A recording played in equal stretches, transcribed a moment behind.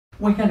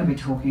We're going to be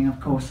talking, of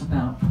course,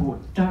 about Port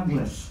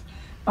Douglas.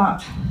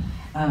 But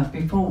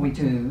before we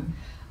do,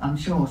 I'm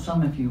sure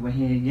some of you were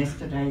here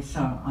yesterday,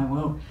 so I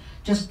will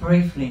just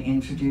briefly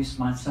introduce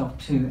myself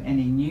to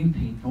any new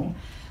people.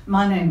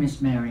 My name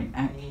is Mary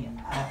Atkins.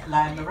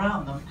 Land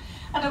around them.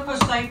 And of course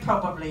they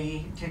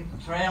probably didn't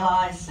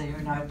realise,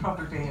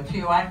 probably a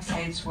few axe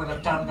heads would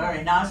have done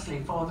very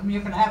nicely for them. You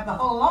can have the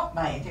whole lot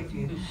made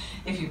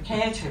if you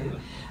care to.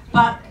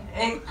 But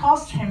it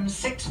cost him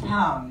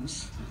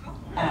 £6,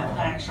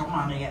 actual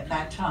money at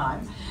that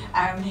time,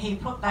 and he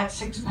put that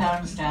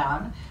 £6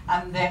 down,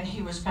 and then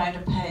he was going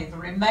to pay the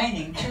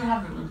remaining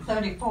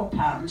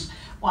 £234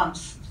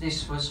 once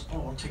this was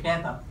all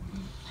together.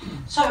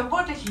 So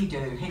what did he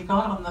do? He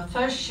got on the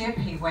first ship,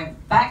 he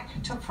went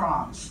back to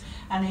France,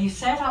 and he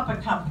set up a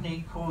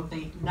company called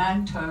the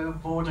Nantes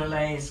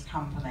Bordelais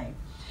Company.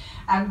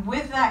 And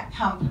with that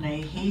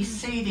company, he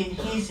ceded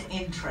his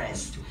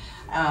interest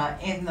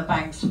in the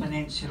Banks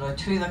Peninsula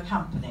to the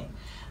company.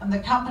 And the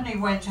company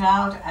went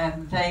out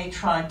and they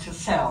tried to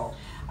sell,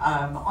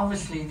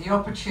 obviously, the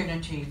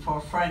opportunity for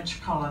a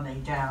French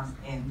colony down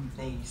in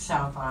the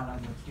South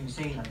Island of New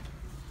Zealand.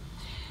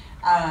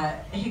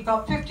 He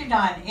got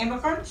 59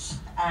 immigrants,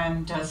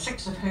 and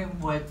 6 of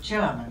whom were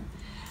German.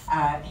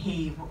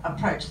 He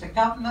approached the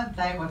government,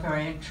 they were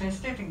very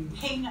interested, and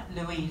King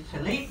Louis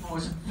Philippe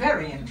was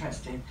very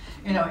interested.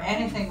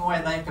 Anything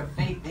where they could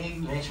beat the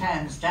English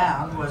hands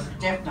down was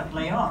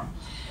definitely on.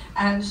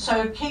 And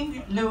so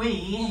King Louis,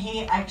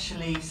 he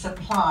actually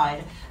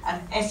supplied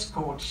an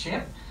escort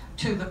ship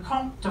to the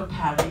Comte de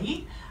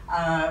Paris,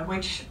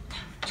 which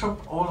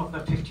took all of the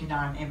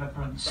 59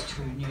 immigrants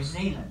to New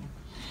Zealand.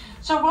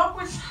 So what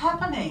was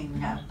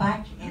happening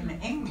back in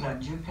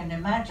England? You can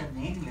imagine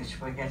the English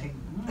were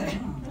getting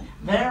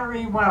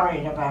very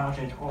worried about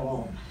it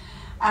all.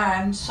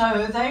 And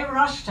so they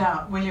rushed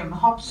out William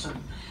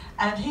Hobson,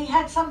 and he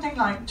had something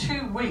like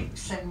 2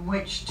 weeks in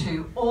which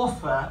to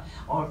author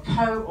or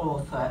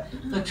co-author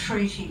the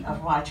Treaty of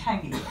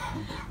Waitangi.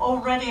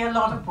 Already a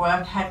lot of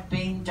work had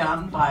been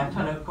done by a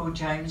fellow called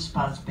James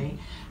Busby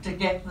to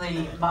get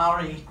the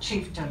Maori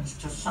chieftains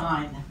to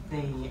sign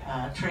the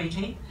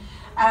treaty.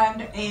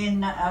 And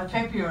in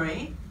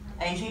February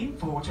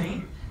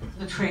 1840,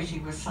 the treaty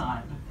was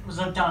signed. It was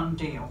a done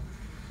deal.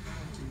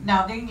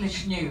 Now, the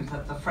English knew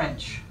that the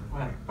French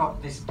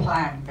got this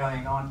plan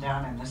going on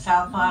down in the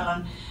South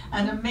Island,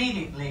 and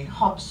immediately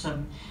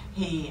Hobson,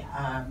 he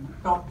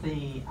got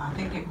I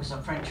think it was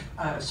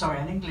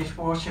an English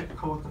warship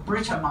called the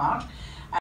Britomart,